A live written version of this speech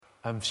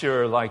I'm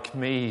sure, like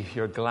me,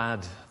 you're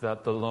glad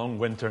that the long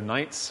winter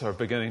nights are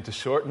beginning to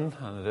shorten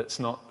and that it's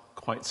not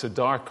quite so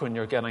dark when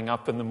you're getting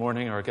up in the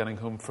morning or getting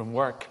home from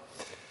work.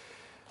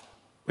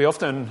 We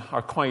often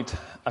are quite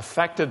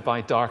affected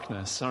by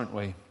darkness, aren't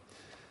we?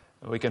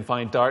 We can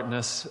find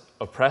darkness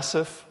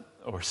oppressive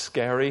or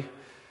scary.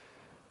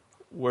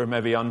 We're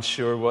maybe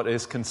unsure what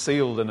is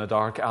concealed in a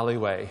dark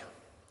alleyway,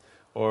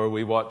 or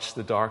we watch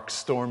the dark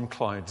storm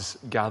clouds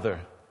gather.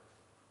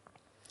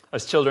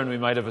 As children, we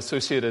might have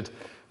associated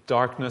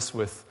darkness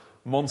with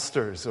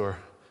monsters or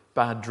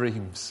bad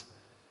dreams.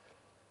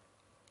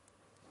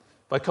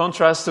 By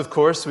contrast, of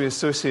course, we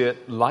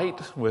associate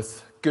light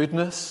with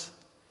goodness,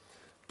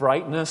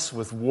 brightness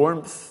with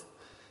warmth,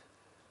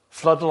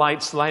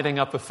 floodlights lighting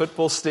up a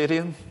football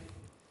stadium,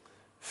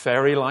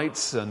 fairy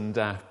lights and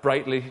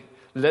brightly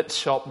lit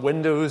shop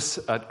windows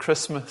at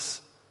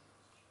Christmas,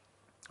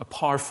 a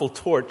powerful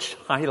torch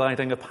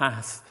highlighting a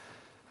path,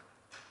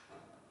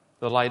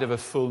 the light of a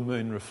full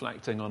moon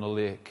reflecting on a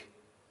lake.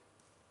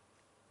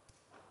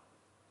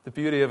 The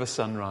beauty of a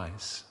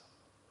sunrise,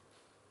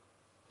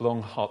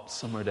 long hot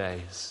summer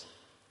days.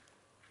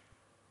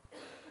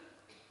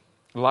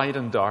 Light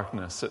and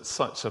darkness, it's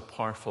such a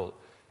powerful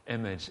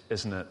image,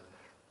 isn't it?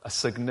 A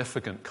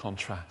significant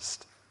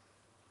contrast.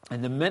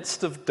 In the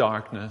midst of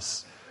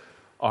darkness,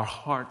 our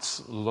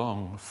hearts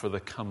long for the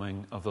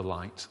coming of the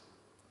light.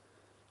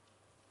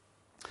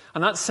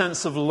 And that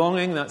sense of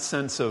longing, that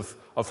sense of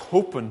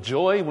hope and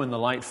joy when the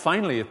light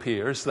finally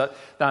appears,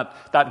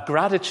 that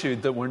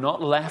gratitude that we're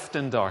not left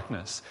in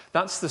darkness,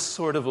 that's the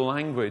sort of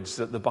language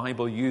that the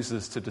Bible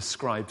uses to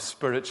describe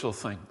spiritual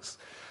things.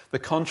 The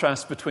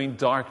contrast between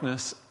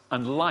darkness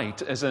and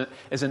light is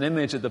an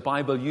image that the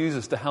Bible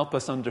uses to help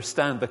us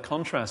understand the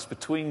contrast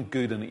between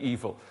good and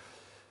evil,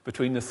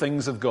 between the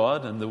things of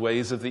God and the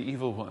ways of the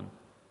evil one.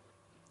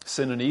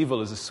 Sin and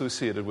evil is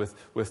associated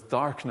with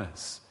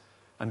darkness,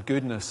 and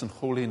goodness and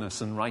holiness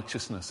and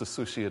righteousness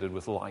associated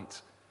with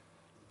light.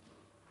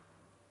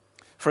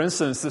 For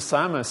instance, the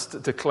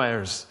psalmist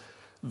declares,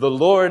 "The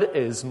Lord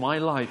is my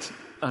light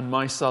and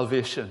my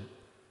salvation.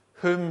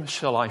 Whom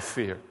shall I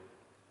fear?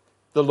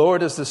 The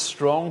Lord is the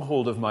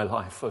stronghold of my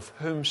life. Of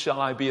whom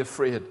shall I be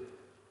afraid?"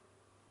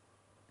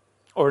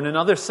 Or in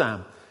another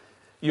psalm,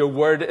 "Your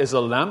word is a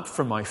lamp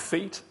for my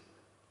feet,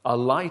 a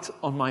light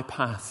on my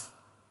path."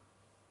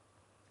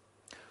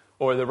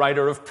 Or the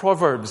writer of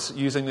Proverbs,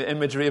 using the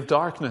imagery of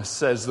darkness,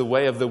 says, "The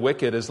way of the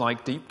wicked is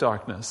like deep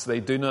darkness.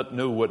 They do not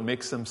know what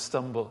makes them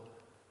stumble."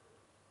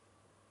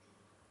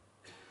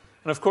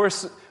 And of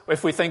course,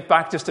 if we think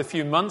back just a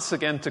few months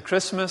again to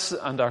Christmas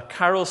and our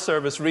carol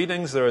service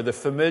readings, there are the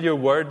familiar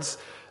words,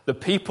 "The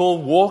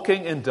people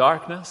walking in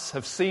darkness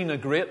have seen a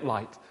great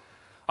light.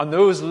 And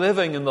those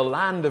living in the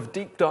land of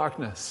deep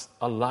darkness,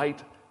 a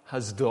light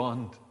has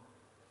dawned."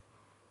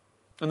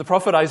 And the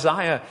prophet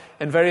Isaiah,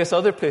 in various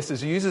other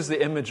places, uses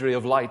the imagery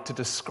of light to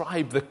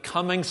describe the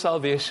coming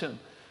salvation,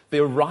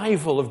 the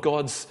arrival of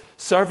God's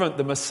servant,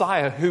 the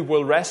Messiah, who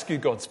will rescue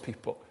God's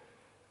people.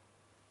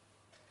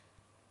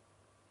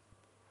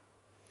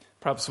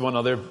 Perhaps one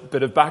other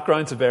bit of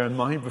background to bear in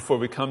mind before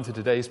we come to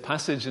today's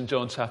passage in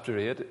John chapter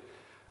 8,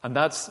 and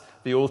that's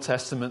the Old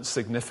Testament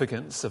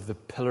significance of the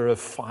pillar of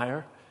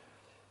fire.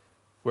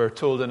 We're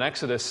told in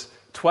Exodus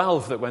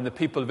 12 that when the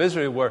people of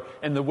Israel were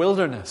in the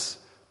wilderness,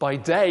 by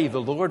day,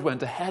 the Lord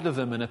went ahead of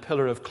them in a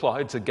pillar of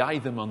cloud to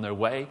guide them on their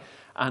way,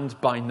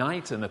 and by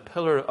night in a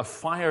pillar of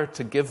fire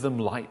to give them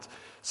light,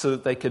 so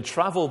that they could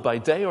travel by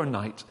day or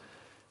night.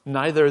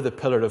 Neither the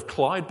pillar of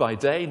cloud by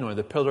day nor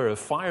the pillar of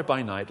fire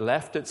by night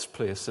left its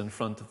place in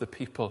front of the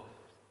people.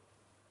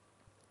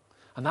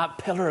 And that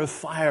pillar of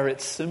fire,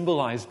 it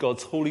symbolized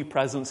God's holy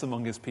presence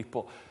among his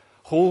people,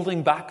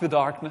 holding back the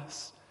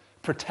darkness,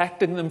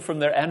 protecting them from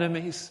their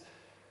enemies,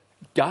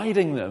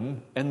 guiding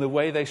them in the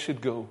way they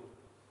should go.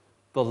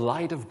 The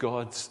light of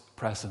God's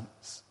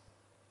presence.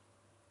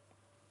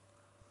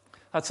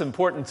 That's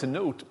important to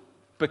note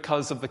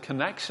because of the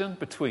connection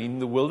between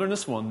the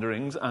wilderness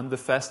wanderings and the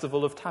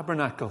Festival of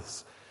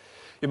Tabernacles.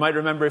 You might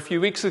remember a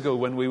few weeks ago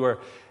when we were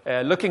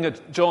looking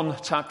at John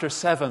chapter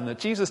 7 that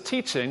Jesus'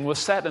 teaching was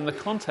set in the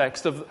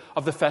context of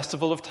the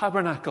Festival of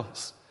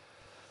Tabernacles.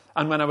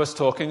 And when I was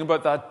talking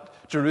about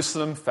that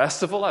Jerusalem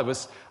festival, I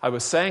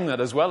was saying that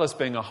as well as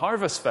being a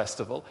harvest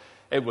festival,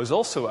 it was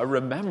also a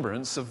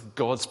remembrance of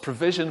God's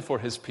provision for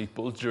his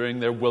people during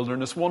their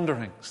wilderness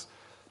wanderings.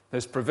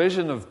 His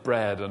provision of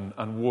bread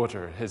and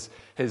water,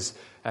 his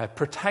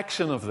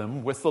protection of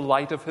them with the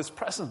light of his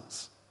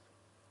presence.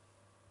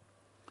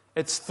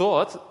 It's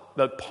thought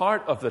that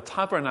part of the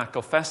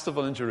tabernacle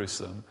festival in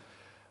Jerusalem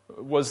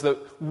was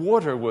that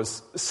water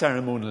was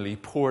ceremonially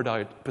poured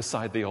out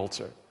beside the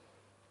altar.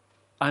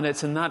 And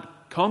it's in that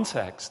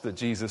context that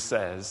Jesus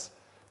says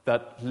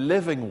that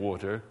living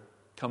water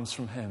comes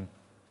from him.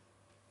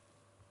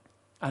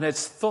 And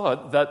it's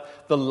thought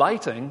that the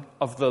lighting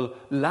of the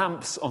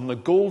lamps on the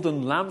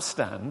golden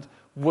lampstand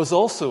was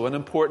also an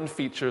important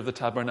feature of the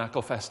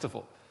Tabernacle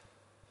Festival.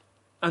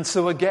 And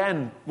so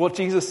again, what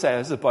Jesus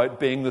says about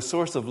being the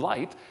source of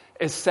light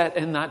is set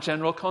in that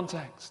general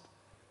context.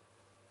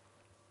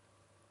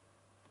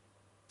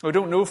 We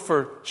don't know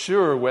for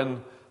sure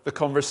when the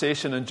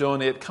conversation in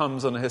John 8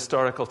 comes on a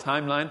historical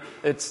timeline.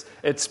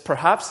 It's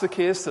perhaps the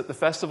case that the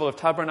Festival of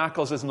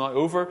Tabernacles is now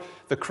over.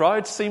 The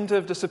crowds seem to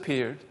have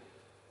disappeared.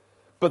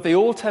 But the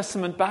Old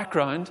Testament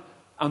background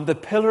and the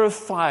pillar of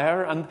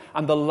fire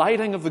and the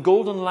lighting of the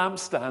golden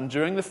lampstand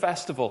during the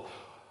festival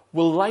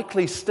will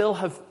likely still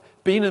have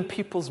been in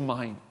people's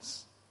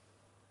minds.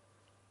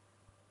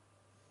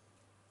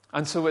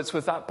 And so it's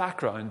with that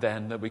background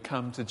then that we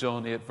come to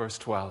John 8 verse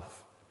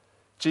 12.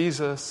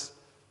 Jesus,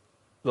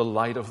 the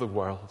light of the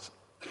world.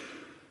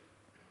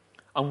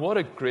 And what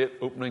a great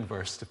opening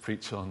verse to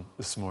preach on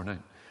this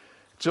morning.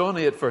 John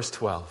 8 verse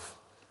 12.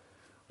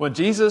 When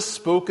Jesus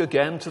spoke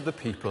again to the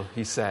people,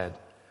 he said,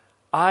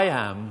 I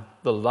am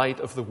the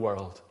light of the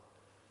world.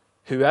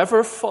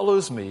 Whoever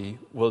follows me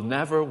will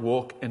never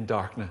walk in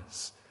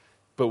darkness,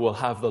 but will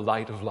have the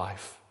light of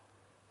life.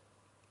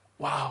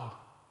 Wow.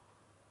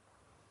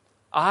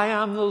 I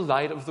am the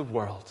light of the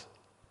world.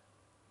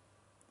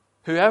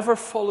 Whoever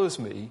follows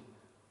me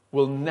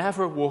will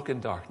never walk in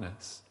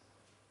darkness,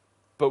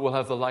 but will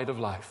have the light of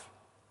life.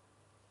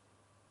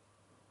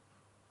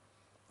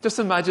 Just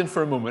imagine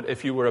for a moment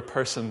if you were a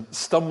person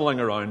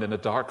stumbling around in a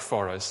dark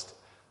forest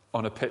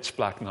on a pitch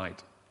black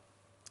night,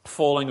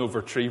 falling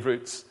over tree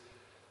roots,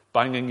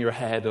 banging your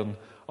head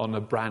on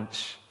a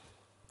branch,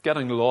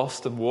 getting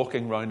lost and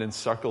walking round in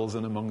circles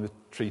and among the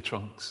tree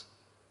trunks.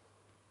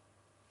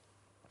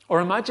 Or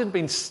imagine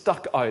being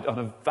stuck out on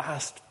a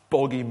vast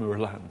boggy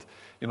moorland,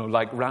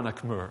 like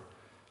Rannoch Moor.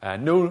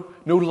 No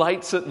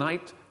lights at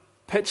night,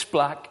 pitch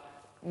black,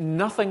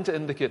 nothing to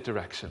indicate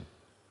direction.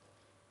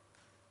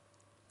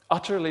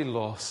 Utterly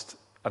lost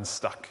and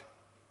stuck.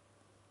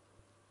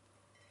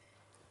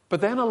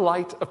 But then a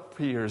light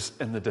appears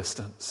in the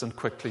distance and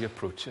quickly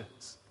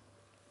approaches.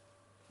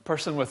 A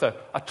person with a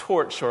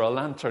torch or a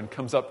lantern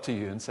comes up to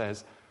you and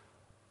says,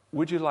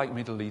 would you like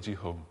me to lead you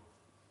home?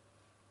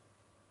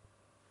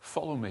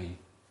 Follow me.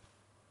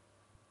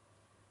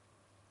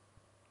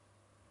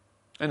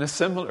 In a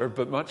similar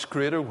but much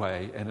greater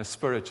way, in a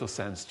spiritual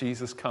sense,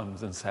 Jesus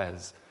comes and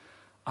says,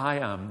 I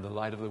am the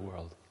light of the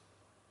world.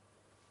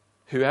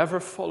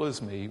 Whoever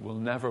follows me will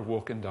never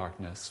walk in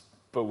darkness,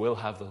 but will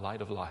have the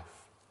light of life.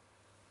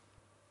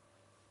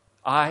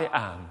 I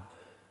am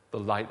the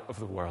light of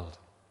the world.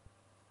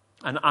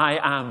 An I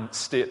am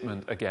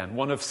statement again,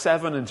 one of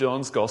 7 in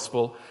John's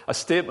Gospel, a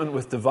statement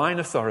with divine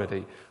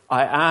authority.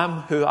 I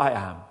am who I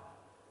am.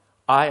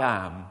 I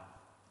am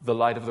the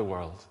light of the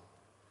world.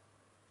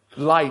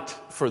 Light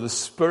for the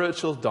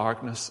spiritual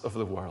darkness of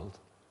the world.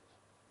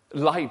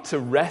 Light to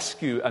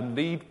rescue and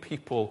lead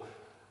people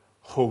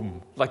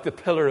home, like the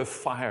pillar of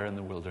fire in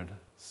the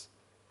wilderness.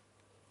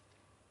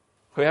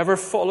 Whoever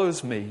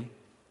follows me,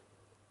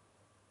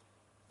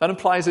 that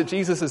implies that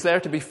Jesus is there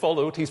to be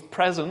followed. He's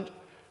present,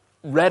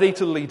 ready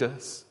to lead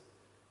us.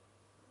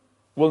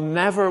 Will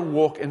never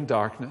walk in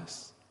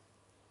darkness.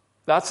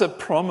 That's a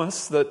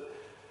promise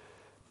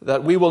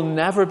that we will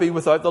never be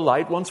without the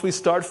light. Once we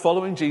start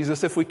following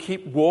Jesus, if we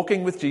keep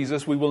walking with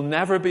Jesus, we will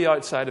never be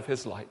outside of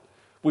his light.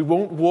 We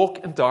won't walk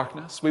in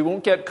darkness. We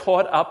won't get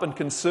caught up and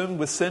consumed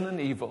with sin and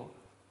evil.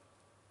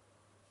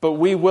 But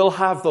we will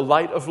have the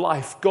light of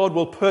life. God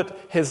will put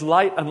his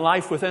light and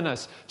life within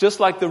us.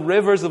 Just like the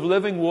rivers of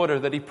living water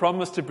that he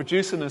promised to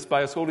produce in us by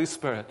his Holy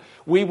Spirit.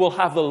 We will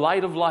have the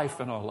light of life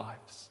in our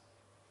lives.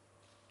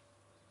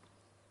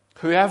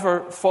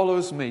 Whoever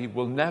follows me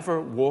will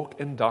never walk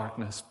in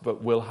darkness,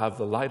 but will have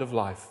the light of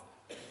life.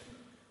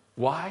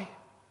 Why?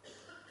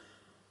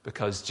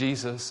 Because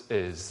Jesus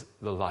is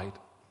the light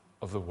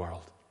of the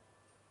world.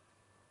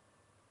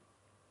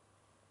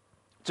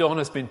 John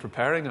has been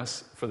preparing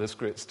us for this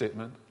great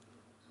statement.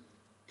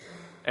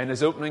 In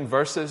his opening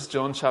verses,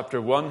 John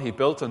chapter 1, he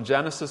built on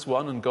Genesis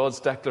 1 and God's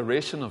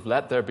declaration of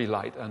let there be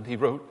light. And he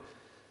wrote,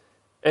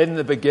 in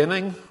the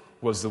beginning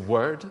was the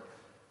Word,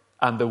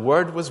 and the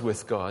Word was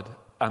with God,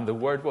 and the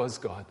Word was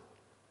God.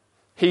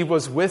 He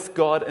was with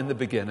God in the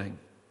beginning.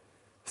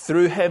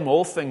 Through him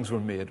all things were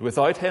made.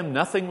 Without him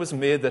nothing was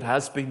made that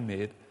has been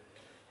made.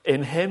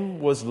 In him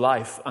was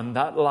life, and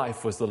that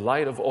life was the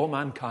light of all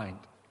mankind.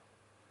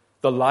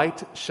 The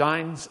light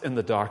shines in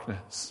the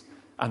darkness,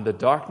 and the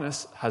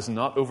darkness has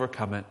not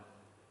overcome it.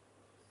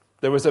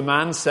 There was a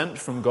man sent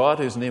from God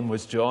whose name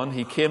was John.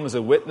 He came as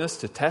a witness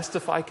to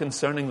testify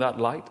concerning that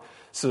light,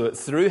 so that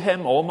through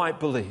him all might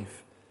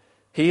believe.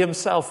 He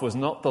himself was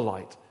not the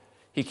light.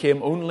 He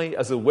came only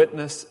as a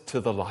witness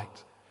to the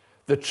light.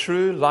 The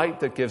true light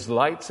that gives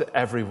light to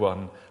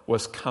everyone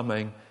was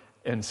coming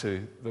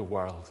into the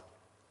world.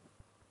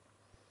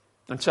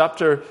 In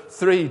chapter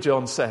 3,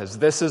 John says,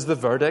 this is the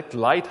verdict.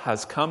 Light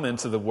has come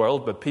into the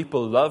world, but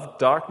people loved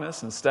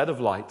darkness instead of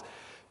light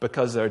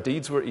because their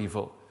deeds were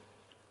evil.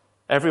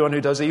 Everyone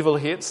who does evil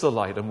hates the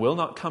light and will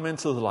not come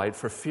into the light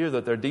for fear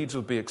that their deeds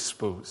will be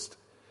exposed.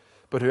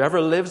 But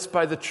whoever lives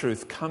by the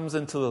truth comes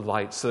into the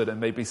light so that it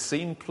may be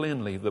seen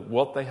plainly that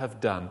what they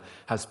have done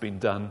has been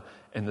done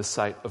in the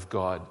sight of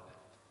God.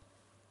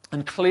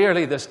 And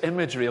clearly this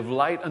imagery of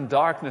light and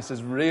darkness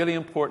is really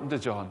important to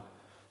John.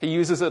 He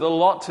uses it a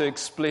lot to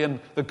explain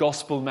the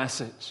gospel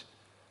message.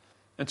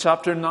 In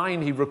chapter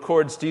 9, he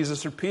records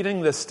Jesus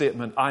repeating this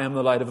statement, I am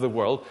the light of the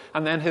world,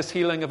 and then his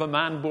healing of a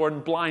man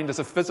born blind as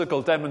a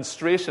physical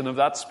demonstration of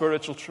that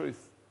spiritual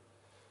truth.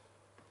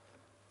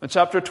 In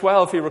chapter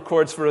 12, he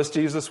records for us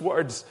Jesus'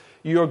 words,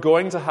 you are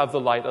going to have the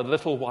light a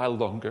little while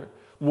longer.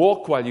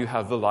 Walk while you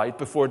have the light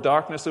before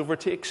darkness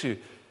overtakes you.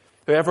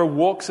 Whoever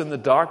walks in the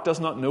dark does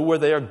not know where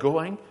they are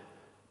going.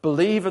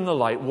 Believe in the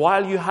light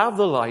while you have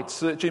the light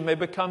so that you may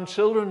become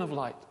children of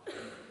light.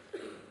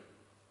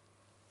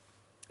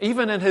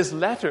 Even in his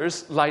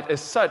letters, light is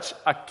such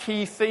a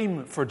key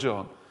theme for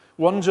John.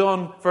 1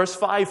 John verse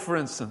 5, for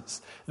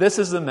instance. This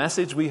is the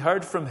message we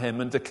heard from him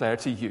and declare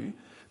to you.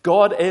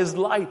 God is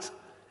light.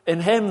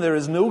 In him there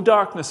is no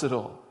darkness at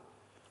all.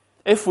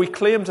 If we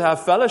claim to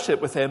have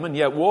fellowship with him and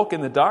yet walk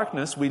in the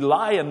darkness, we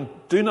lie and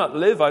do not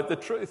live out the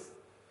truth.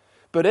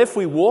 But if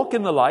we walk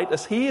in the light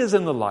as he is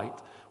in the light,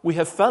 we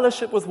have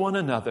fellowship with one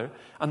another,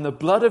 and the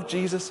blood of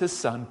Jesus his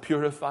Son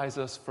purifies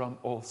us from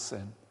all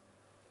sin.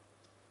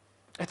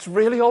 It's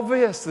really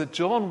obvious that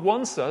John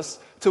wants us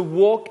to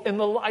walk in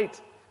the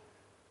light.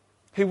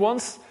 He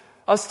wants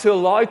us to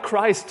allow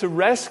Christ to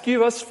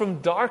rescue us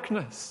from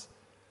darkness.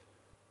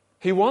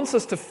 He wants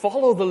us to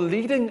follow the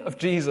leading of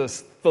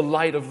Jesus, the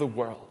light of the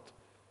world.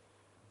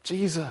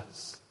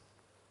 Jesus,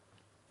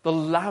 the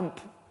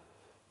lamp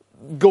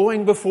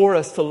going before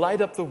us to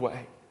light up the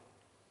way.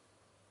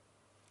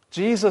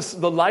 Jesus,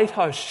 the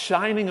lighthouse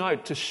shining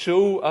out to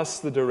show us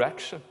the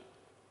direction.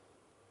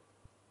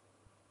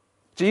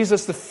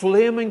 Jesus, the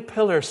flaming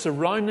pillar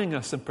surrounding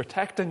us and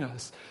protecting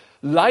us.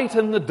 Light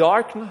in the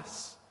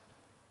darkness.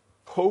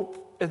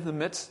 Hope in the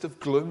midst of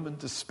gloom and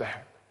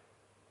despair.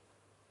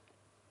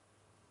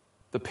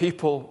 The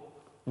people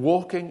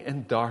walking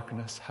in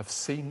darkness have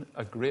seen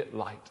a great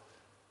light.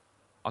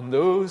 And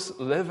those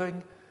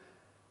living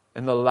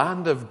in the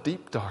land of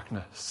deep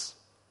darkness,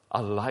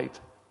 a light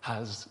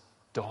has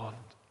dawned.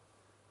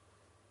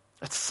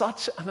 It's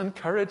such an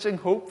encouraging,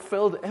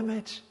 hope-filled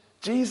image.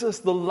 Jesus,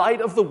 the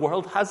light of the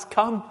world, has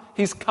come.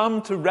 He's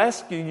come to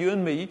rescue you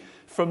and me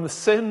from the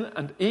sin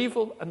and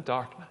evil and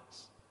darkness.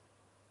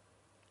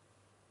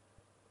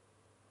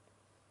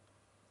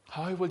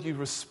 How will you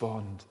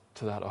respond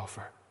to that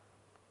offer?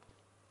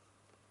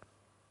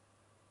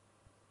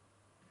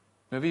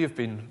 Maybe you've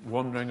been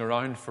wandering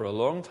around for a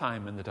long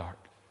time in the dark.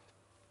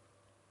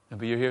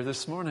 Maybe you're here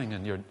this morning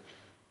and you're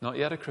not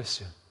yet a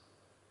Christian.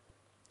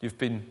 You've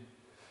been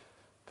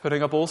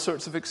putting up all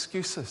sorts of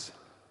excuses,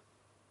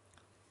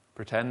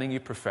 pretending you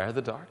prefer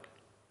the dark,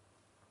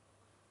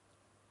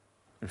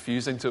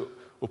 refusing to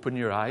open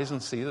your eyes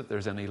and see that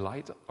there's any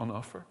light on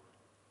offer,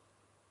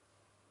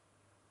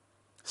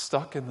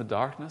 stuck in the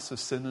darkness of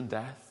sin and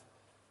death,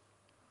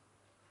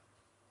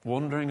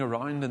 wandering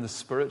around in the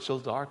spiritual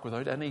dark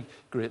without any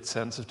great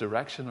sense of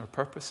direction or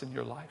purpose in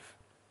your life.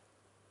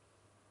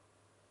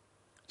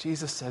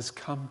 Jesus says,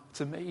 come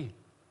to me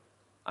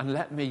and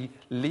let me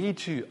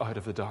lead you out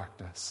of the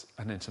darkness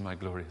and into my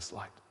glorious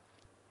light.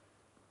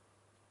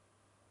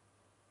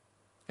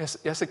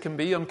 Yes, it can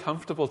be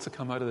uncomfortable to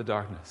come out of the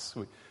darkness.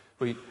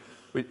 We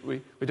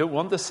don't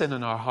want the sin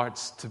in our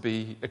hearts to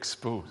be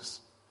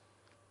exposed.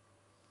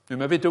 We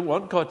maybe don't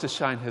want God to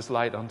shine his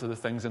light onto the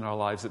things in our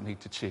lives that need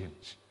to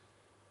change.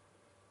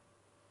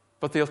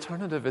 But the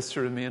alternative is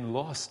to remain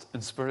lost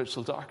in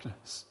spiritual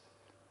darkness.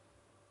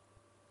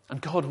 And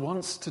God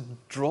wants to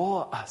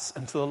draw us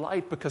into the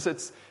light because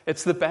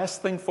it's the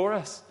best thing for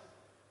us.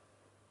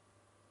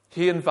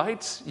 He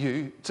invites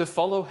you to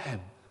follow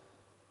him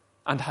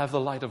and have the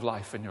light of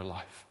life in your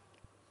life.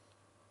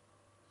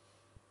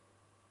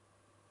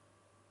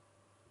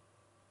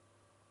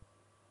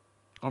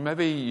 Or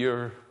maybe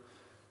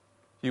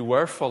you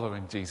were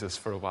following Jesus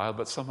for a while,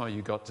 but somehow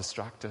you got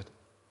distracted.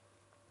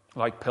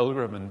 Like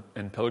Pilgrim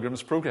in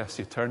Pilgrim's Progress,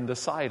 you turned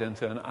aside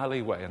into an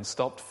alleyway and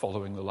stopped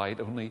following the light,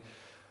 only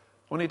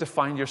to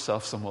find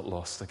yourself somewhat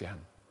lost again.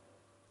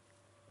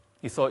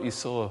 You thought you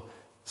saw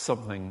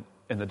something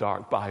in the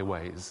dark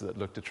byways that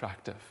looked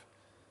attractive,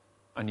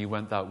 and you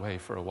went that way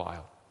for a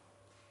while.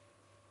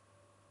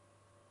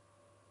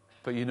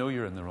 But you know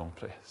you're in the wrong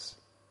place.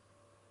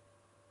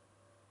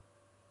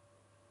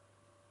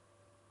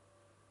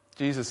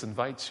 Jesus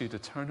invites you to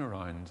turn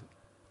around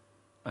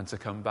and to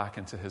come back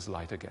into his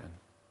light again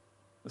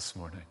this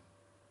morning.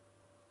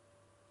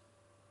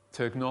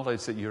 To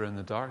acknowledge that you're in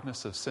the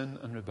darkness of sin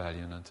and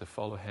rebellion and to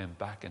follow him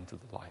back into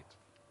the light.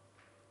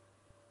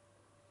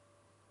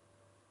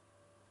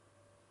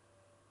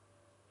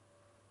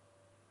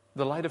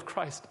 The light of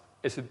Christ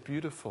is a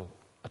beautiful,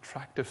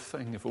 attractive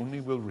thing if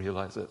only we'll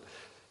realize it.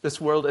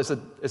 This world is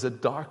a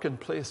darkened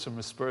place from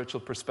a spiritual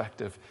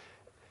perspective.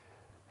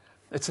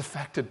 It's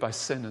affected by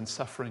sin and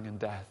suffering and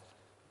death.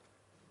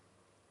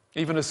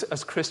 Even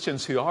as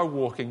Christians who are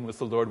walking with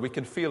the Lord, we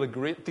can feel a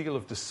great deal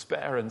of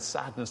despair and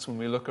sadness when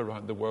we look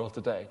around the world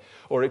today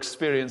or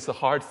experience the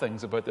hard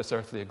things about this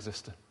earthly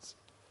existence.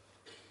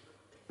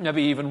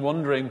 Maybe even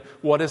wondering,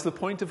 what is the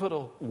point of it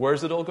all?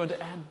 Where's it all going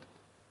to end?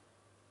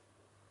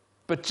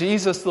 But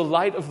Jesus, the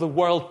light of the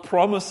world,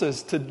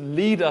 promises to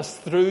lead us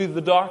through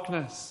the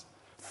darkness,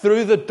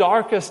 through the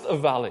darkest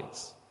of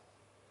valleys.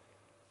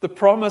 The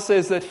promise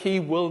is that he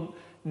will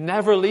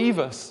never leave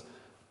us.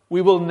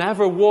 We will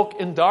never walk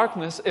in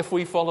darkness if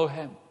we follow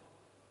him.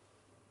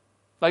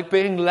 Like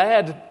being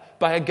led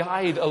by a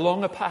guide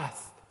along a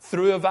path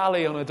through a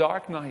valley on a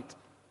dark night.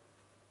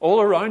 All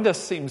around us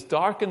seems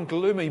dark and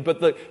gloomy, but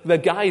the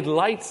guide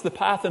lights the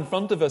path in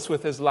front of us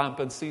with his lamp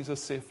and sees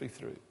us safely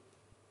through.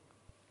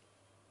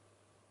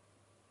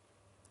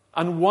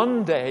 And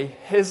one day,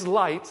 his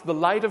light, the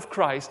light of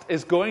Christ,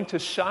 is going to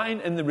shine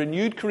in the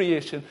renewed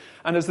creation.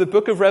 And as the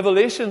book of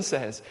Revelation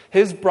says,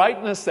 his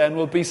brightness then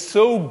will be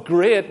so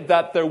great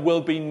that there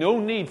will be no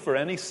need for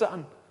any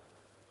sun.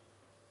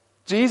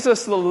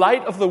 Jesus, the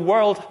light of the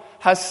world,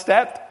 has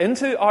stepped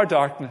into our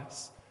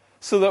darkness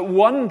so that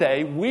one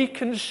day we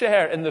can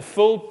share in the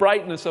full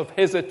brightness of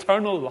his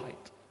eternal light.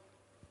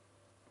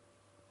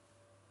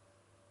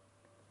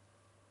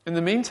 In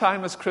the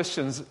meantime, as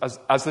Christians,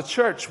 as the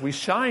church, we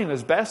shine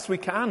as best we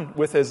can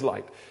with his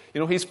light.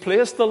 You know, he's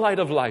placed the light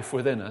of life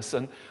within us,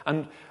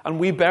 and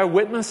we bear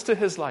witness to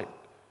his light.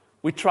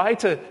 We try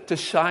to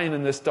shine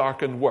in this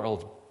darkened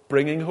world,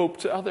 bringing hope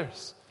to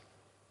others,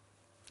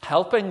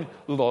 helping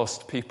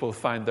lost people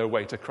find their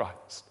way to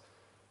Christ.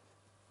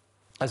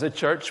 As a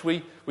church,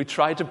 we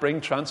try to bring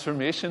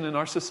transformation in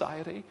our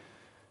society,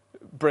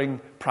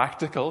 bring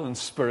practical and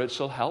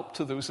spiritual help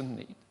to those in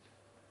need.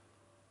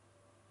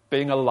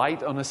 Being a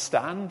light on a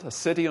stand, a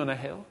city on a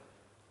hill.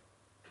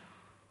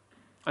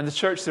 And the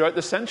church throughout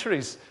the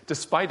centuries,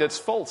 despite its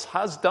faults,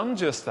 has done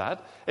just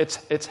that.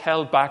 It's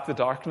held back the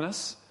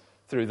darkness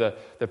through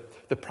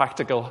the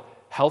practical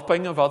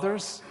helping of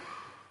others,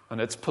 and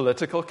its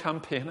political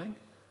campaigning,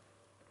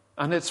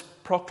 and its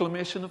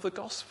proclamation of the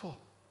gospel.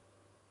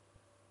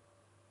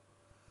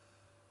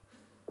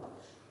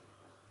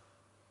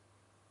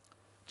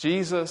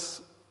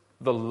 Jesus,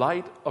 the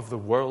light of the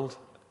world,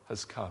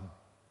 has come.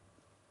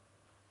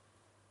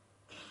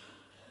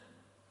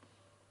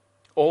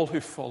 All who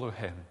follow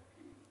him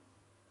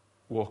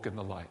walk in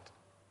the light.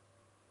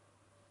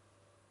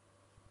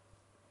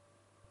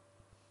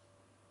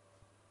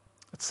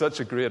 It's such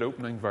a great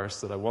opening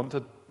verse that I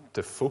wanted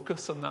to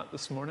focus on that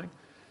this morning.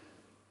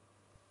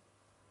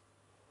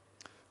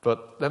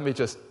 But let me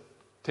just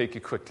take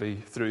you quickly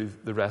through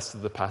the rest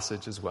of the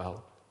passage as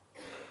well.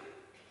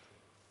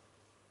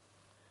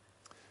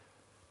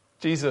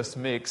 Jesus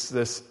makes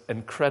this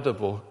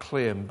incredible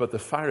claim, but the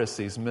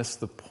Pharisees miss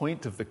the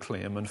point of the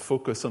claim and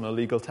focus on a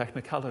legal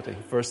technicality.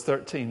 Verse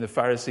 13, the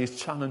Pharisees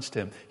challenged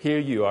him. Here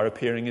you are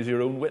appearing as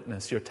your own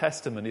witness. Your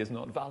testimony is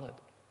not valid.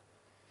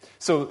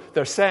 So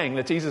they're saying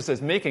that Jesus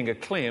is making a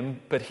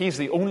claim, but he's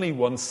the only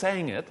one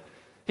saying it.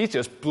 He's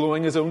just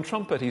blowing his own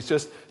trumpet. He's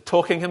just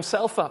talking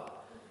himself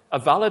up. A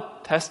valid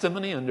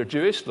testimony under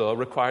Jewish law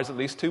requires at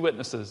least 2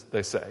 witnesses,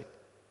 they say.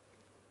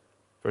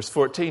 Verse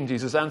 14,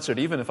 Jesus answered,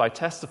 even if I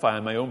testify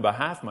on my own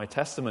behalf, my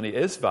testimony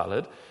is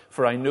valid,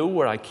 for I know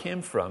where I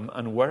came from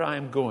and where I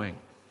am going.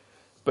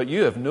 But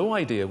you have no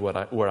idea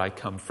where I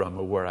come from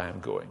or where I am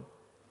going.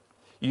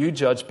 You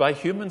judge by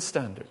human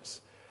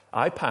standards.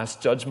 I pass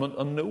judgment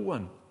on no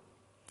one.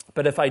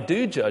 But if I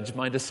do judge,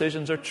 my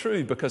decisions are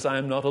true because I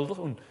am not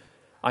alone.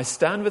 I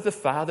stand with the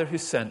Father who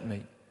sent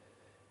me.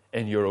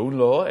 In your own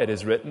law it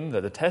is written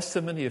that the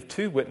testimony of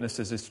 2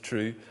 witnesses is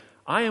true.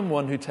 I am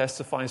one who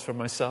testifies for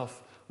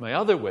myself. My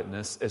other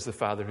witness is the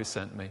Father who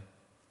sent me.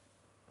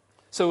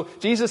 So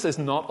Jesus is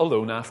not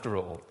alone after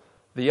all.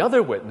 The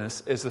other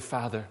witness is the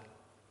Father.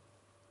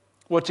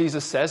 What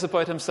Jesus says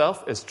about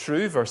himself is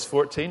true, verse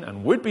 14,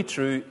 and would be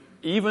true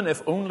even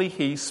if only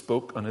he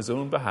spoke on his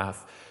own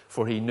behalf,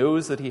 for he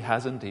knows that he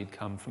has indeed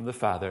come from the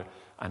Father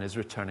and is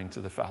returning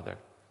to the Father.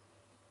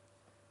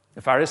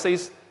 The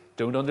Pharisees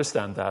don't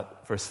understand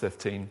that, verse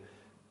 15,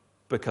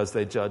 because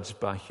they judge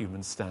by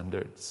human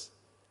standards.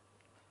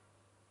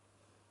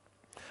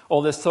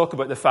 All this talk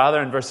about the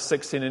Father in verses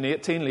 16 and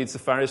 18 leads the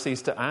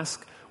Pharisees to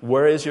ask,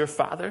 where is your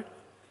Father?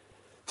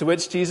 To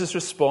which Jesus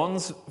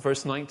responds,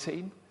 verse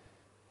 19,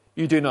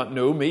 you do not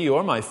know me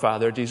or my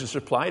Father. Jesus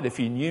replied, if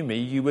you knew me,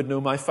 you would know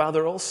my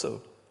Father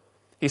also.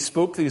 He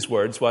spoke these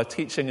words while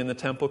teaching in the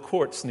temple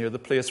courts near the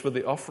place where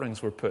the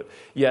offerings were put.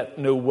 Yet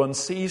no one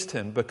seized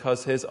him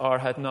because his hour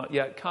had not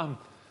yet come.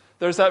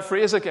 There's that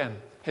phrase again,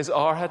 his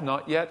hour had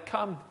not yet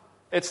come.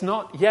 It's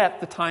not yet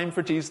the time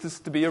for Jesus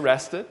to be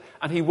arrested,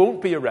 and he won't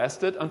be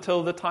arrested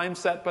until the time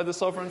set by the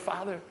sovereign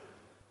Father.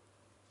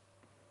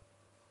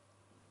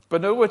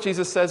 But note what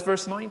Jesus says,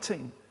 verse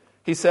 19.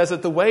 He says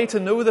that the way to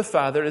know the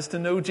Father is to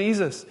know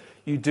Jesus.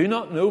 You do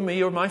not know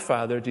me or my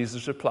Father,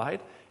 Jesus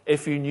replied.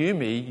 If you knew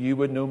me, you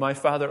would know my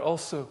Father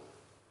also.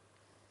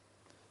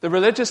 The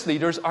religious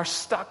leaders are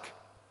stuck.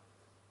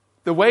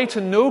 The way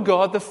to know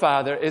God the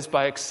Father is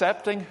by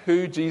accepting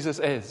who Jesus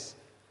is.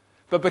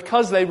 But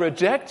because they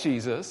reject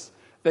Jesus,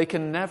 they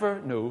can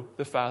never know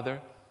the Father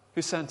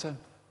who sent him.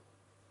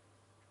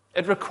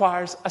 It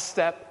requires a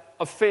step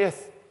of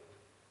faith.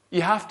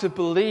 You have to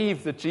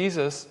believe that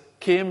Jesus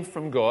came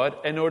from God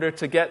in order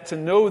to get to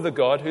know the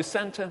God who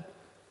sent him.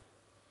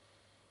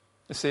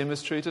 The same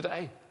is true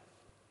today.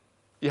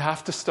 You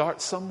have to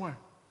start somewhere.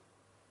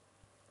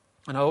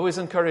 And I always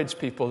encourage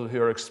people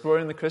who are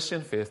exploring the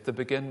Christian faith to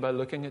begin by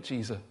looking at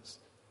Jesus.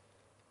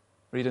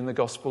 Reading the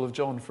Gospel of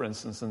John, for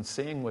instance, and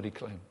seeing what he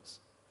claims.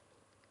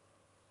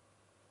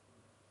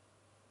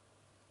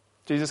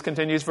 Jesus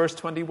continues, verse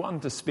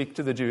 21, to speak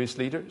to the Jewish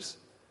leaders.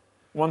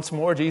 Once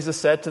more, Jesus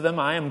said to them,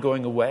 I am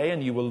going away,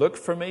 and you will look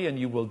for me, and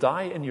you will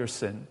die in your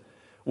sin.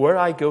 Where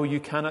I go,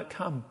 you cannot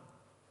come.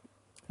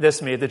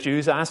 This made the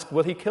Jews ask,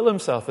 will he kill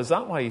himself? Is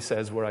that why he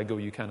says, where I go,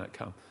 you cannot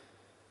come?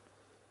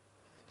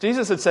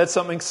 Jesus had said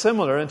something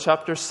similar in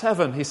chapter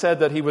 7. He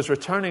said that he was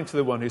returning to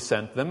the one who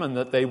sent them, and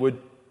that they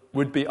would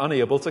be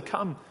unable to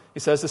come. He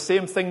says the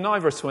same thing now,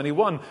 verse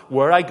 21.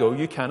 Where I go,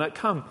 you cannot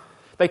come.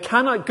 They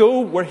cannot go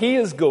where he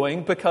is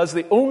going because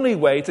the only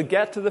way to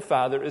get to the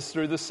Father is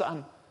through the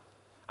Son.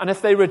 And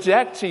if they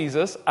reject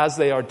Jesus, as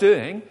they are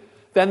doing,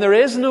 then there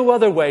is no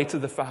other way to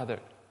the Father.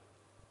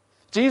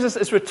 Jesus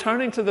is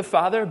returning to the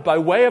Father by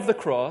way of the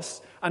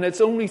cross, and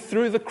it's only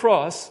through the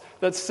cross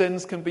that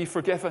sins can be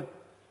forgiven.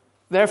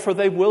 Therefore,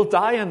 they will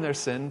die in their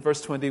sin,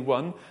 verse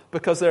 21,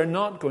 because they're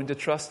not going to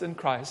trust in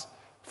Christ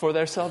for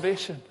their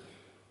salvation.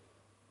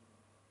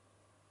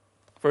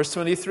 Verse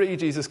 23,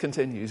 Jesus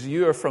continues,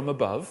 you are from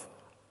above,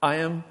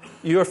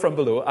 you are from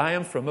below, I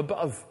am from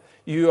above.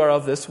 You are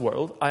of this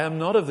world, I am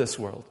not of this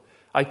world.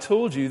 I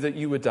told you that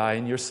you would die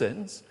in your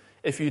sins.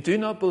 If you do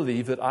not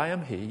believe that I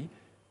am he,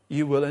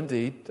 you will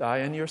indeed die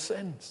in your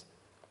sins.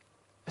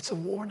 It's a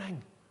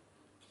warning.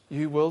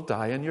 You will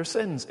die in your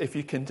sins if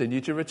you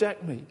continue to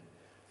reject me.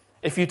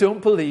 If you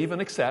don't believe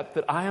and accept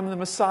that I am the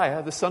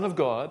Messiah, the Son of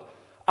God,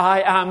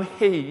 I am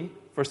he,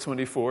 verse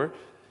 24,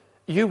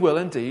 you will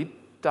indeed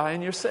die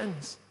in your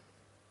sins.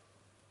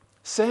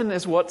 Sin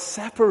is what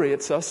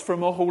separates us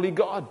from a holy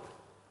God.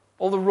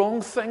 All the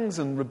wrong things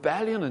and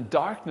rebellion and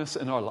darkness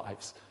in our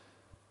lives.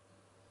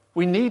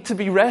 We need to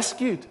be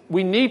rescued.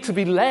 We need to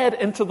be led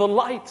into the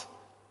light.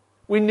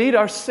 We need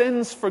our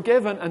sins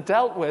forgiven and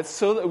dealt with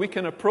so that we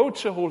can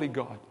approach a holy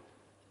God.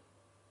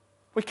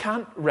 We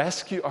can't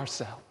rescue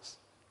ourselves.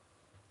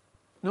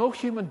 No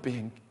human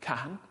being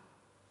can.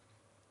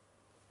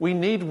 We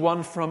need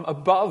one from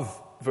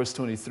above, verse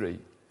 23.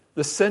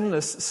 The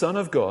sinless Son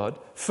of God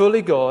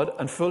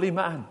and fully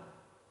man.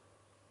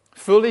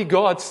 Fully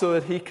God so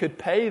that he could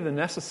pay the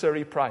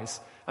necessary price,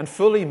 and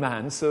fully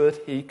man so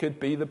that he could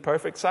be the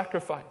perfect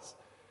sacrifice.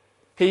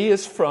 He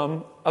is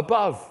from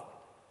above.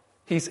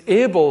 He's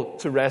able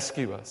to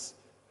rescue us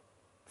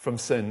from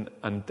sin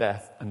and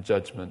death and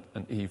judgment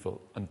and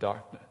evil and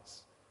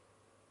darkness.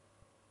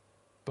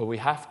 But we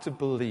have to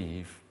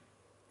believe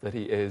that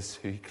he is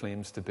who he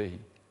claims to be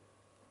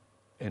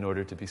in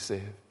order to be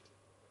saved.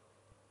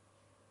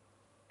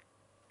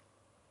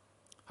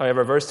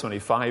 However, verse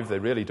 25, they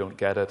really don't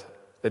get it.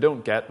 They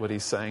don't get what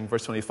he's saying.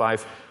 Verse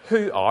 25,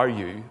 who are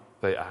you?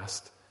 They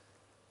asked.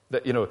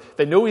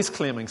 They know he's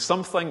claiming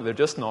something, they're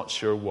just not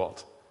sure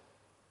what.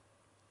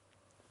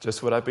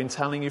 Just what I've been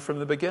telling you from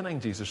the beginning,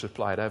 Jesus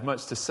replied. I have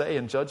much to say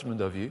in judgment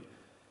of you,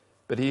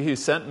 but he who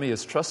sent me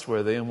is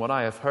trustworthy, and what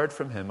I have heard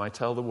from him I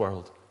tell the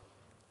world.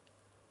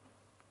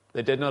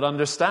 They did not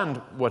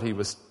understand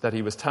that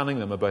he was telling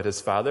them about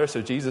his Father,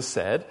 so Jesus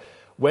said,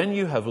 when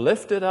you have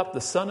lifted up the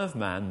Son of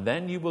Man,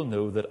 then you will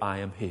know that I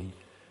am he,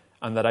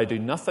 and that I do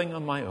nothing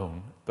on my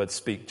own, but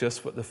speak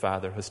just what the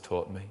Father has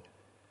taught me.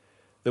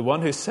 The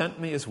one who sent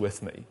me is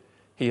with me.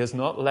 He has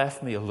not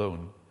left me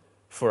alone,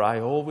 for I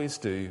always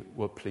do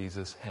what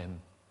pleases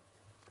him.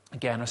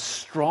 Again, a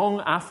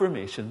strong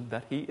affirmation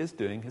that he is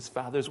doing his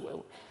Father's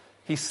will.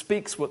 He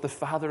speaks what the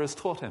Father has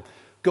taught him.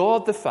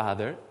 God the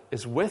Father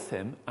is with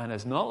him and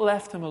has not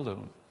left him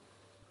alone.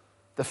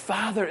 The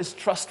Father is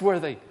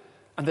trustworthy,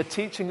 and the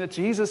teaching that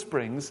Jesus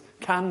brings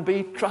can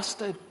be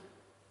trusted.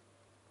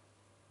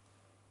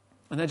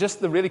 And then just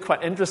the really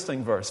quite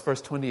interesting verse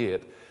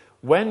 28.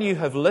 When you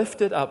have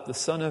lifted up the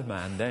Son of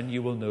Man, then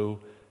you will know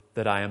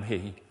that I am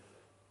he.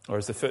 Or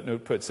as the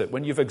footnote puts it,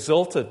 when you've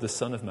exalted the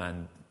Son of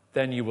Man,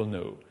 then you will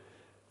know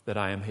that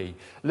I am he.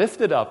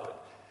 Lifted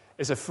up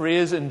is a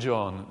phrase in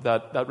John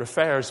that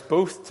refers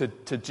both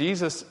to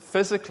Jesus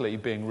physically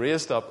being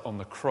raised up on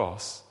the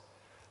cross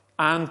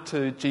and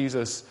to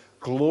Jesus'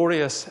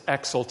 glorious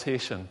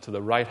exaltation to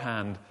the right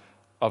hand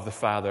of the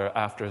Father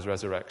after his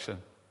resurrection.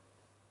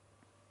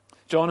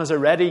 John has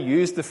already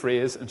used the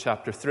phrase in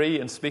chapter 3,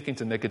 and speaking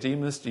to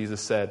Nicodemus,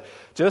 Jesus said,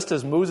 just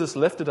as Moses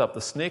lifted up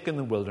the snake in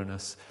the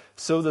wilderness,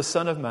 so the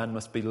Son of Man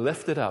must be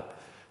lifted up,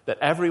 that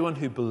everyone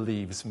who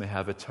believes may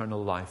have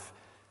eternal life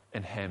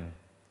in him.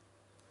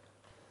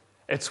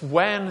 It's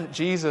when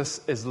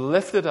Jesus is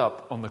lifted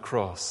up on the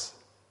cross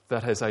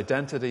that his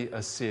identity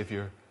as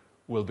Savior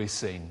will be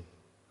seen.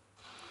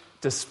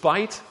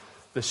 Despite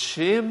the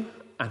shame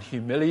and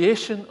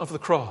humiliation of the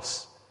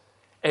cross,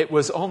 it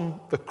was on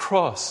the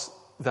cross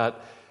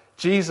that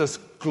Jesus'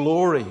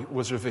 glory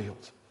was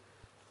revealed.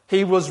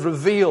 He was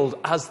revealed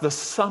as the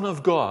Son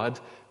of God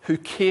who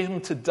came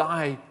to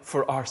die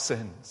for our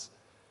sins.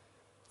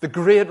 The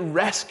great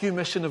rescue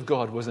mission of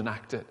God was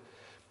enacted.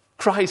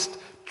 Christ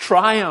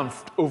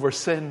triumphed over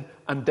sin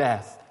and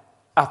death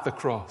at the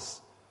cross.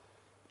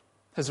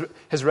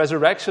 His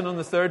resurrection on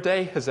the third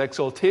day, his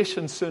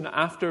exaltation soon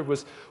after,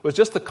 was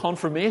just the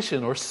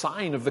confirmation or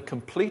sign of the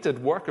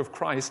completed work of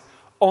Christ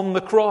on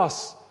the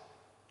cross.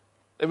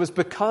 It was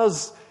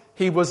because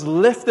he was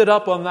lifted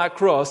up on that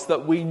cross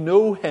that we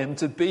know him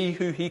to be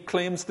who he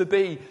claims to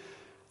be.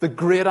 The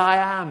great I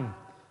am,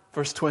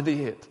 verse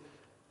 28,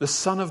 the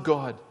Son of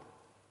God.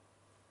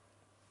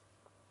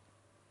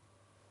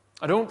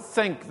 I don't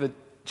think that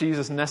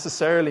Jesus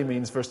necessarily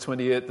means, verse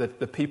 28, that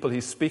the people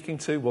he's speaking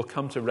to will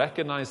come to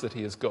recognize that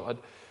he is God.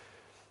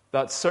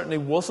 That certainly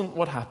wasn't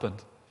what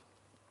happened.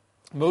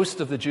 Most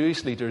of the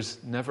Jewish leaders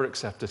never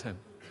accepted him,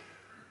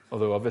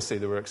 although obviously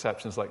there were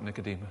exceptions like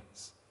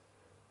Nicodemus.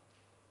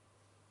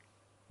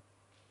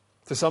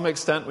 To some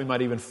extent, we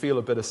might even feel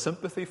a bit of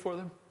sympathy for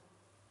them.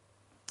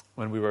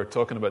 When we were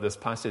talking about this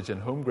passage in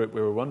home group, we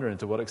were wondering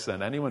to what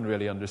extent anyone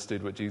really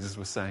understood what Jesus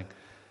was saying.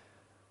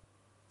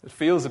 It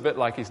feels a bit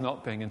like he's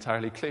not being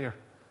entirely clear.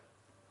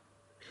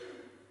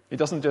 He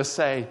doesn't just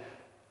say,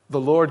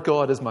 the Lord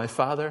God is my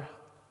Father,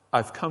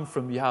 I've come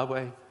from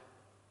Yahweh,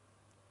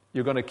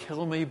 you're going to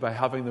kill me by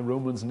having the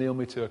Romans nail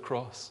me to a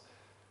cross.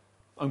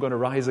 I'm going to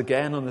rise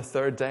again on the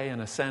third day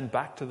and ascend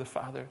back to the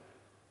Father.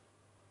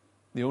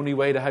 The only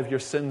way to have your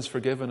sins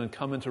forgiven and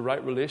come into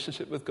right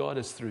relationship with God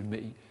is through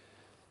me.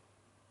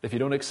 If you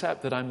don't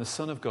accept that I'm the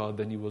Son of God,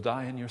 then you will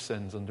die in your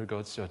sins under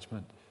God's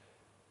judgment.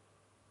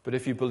 But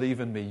if you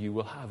believe in me, you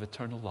will have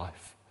eternal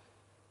life.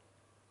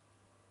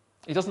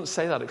 He doesn't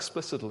say that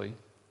explicitly,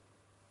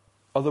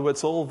 although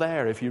it's all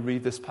there if you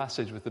read this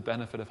passage with the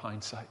benefit of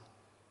hindsight.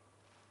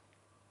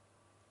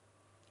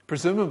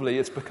 Presumably,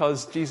 it's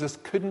because Jesus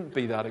couldn't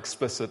be that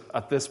explicit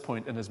at this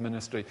point in his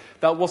ministry.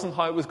 That wasn't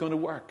how it was going to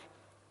work.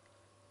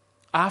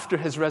 After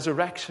his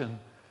resurrection,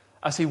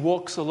 as he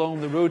walks along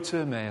the road to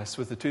Emmaus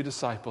with the two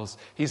disciples,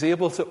 he's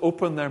able to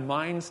open their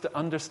minds to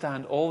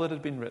understand all that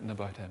had been written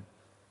about him.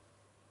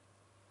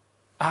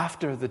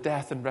 After the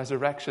death and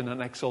resurrection and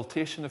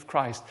exaltation of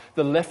Christ,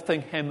 the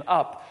lifting him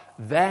up,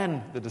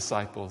 then the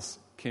disciples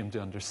came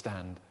to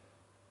understand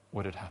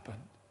what had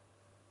happened.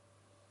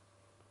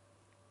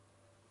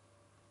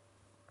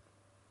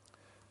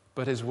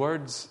 But his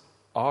words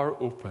are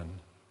open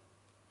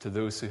to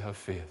those who have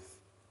faith,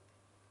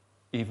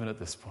 even at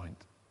this point.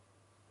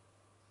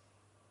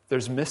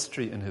 There's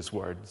mystery in his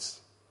words,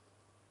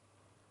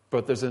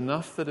 but there's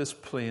enough that is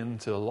plain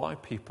to allow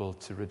people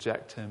to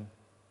reject him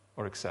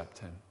or accept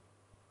him.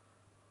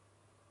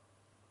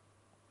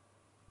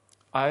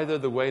 Either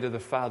the way to the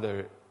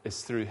Father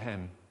is through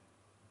him,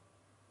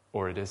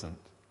 or it isn't.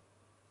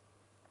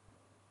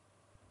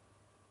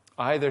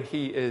 Either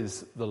he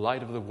is the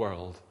light of the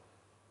world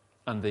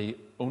and the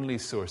only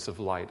source of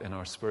light in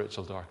our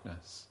spiritual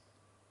darkness,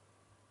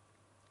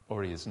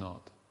 or he is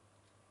not.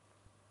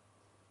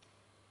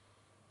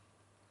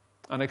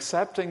 And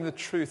accepting the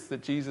truth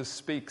that Jesus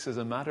speaks is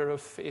a matter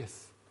of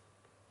faith,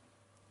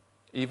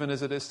 even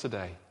as it is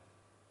today.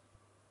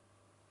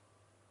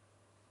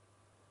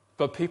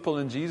 But people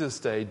in Jesus'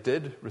 day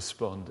did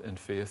respond in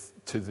faith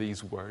to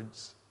these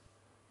words.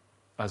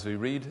 As we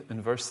read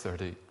in verse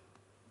 30,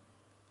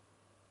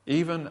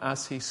 even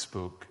as he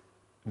spoke,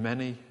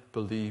 many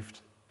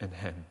believed in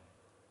him.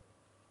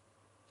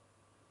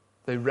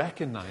 They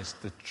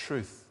recognized the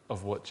truth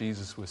of what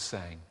Jesus was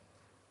saying,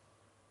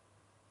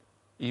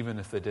 even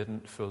if they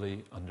didn't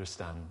fully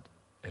understand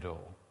it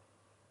all.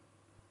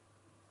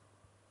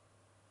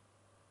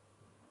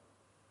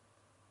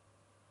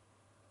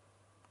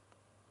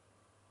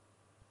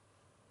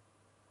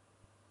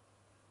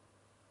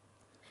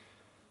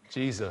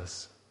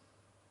 Jesus,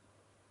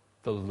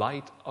 the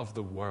light of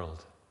the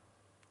world,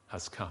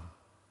 has come.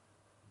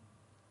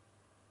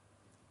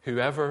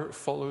 Whoever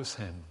follows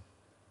him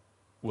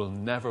will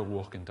never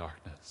walk in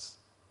darkness,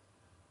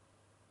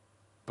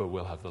 but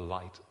will have the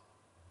light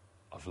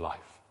of life.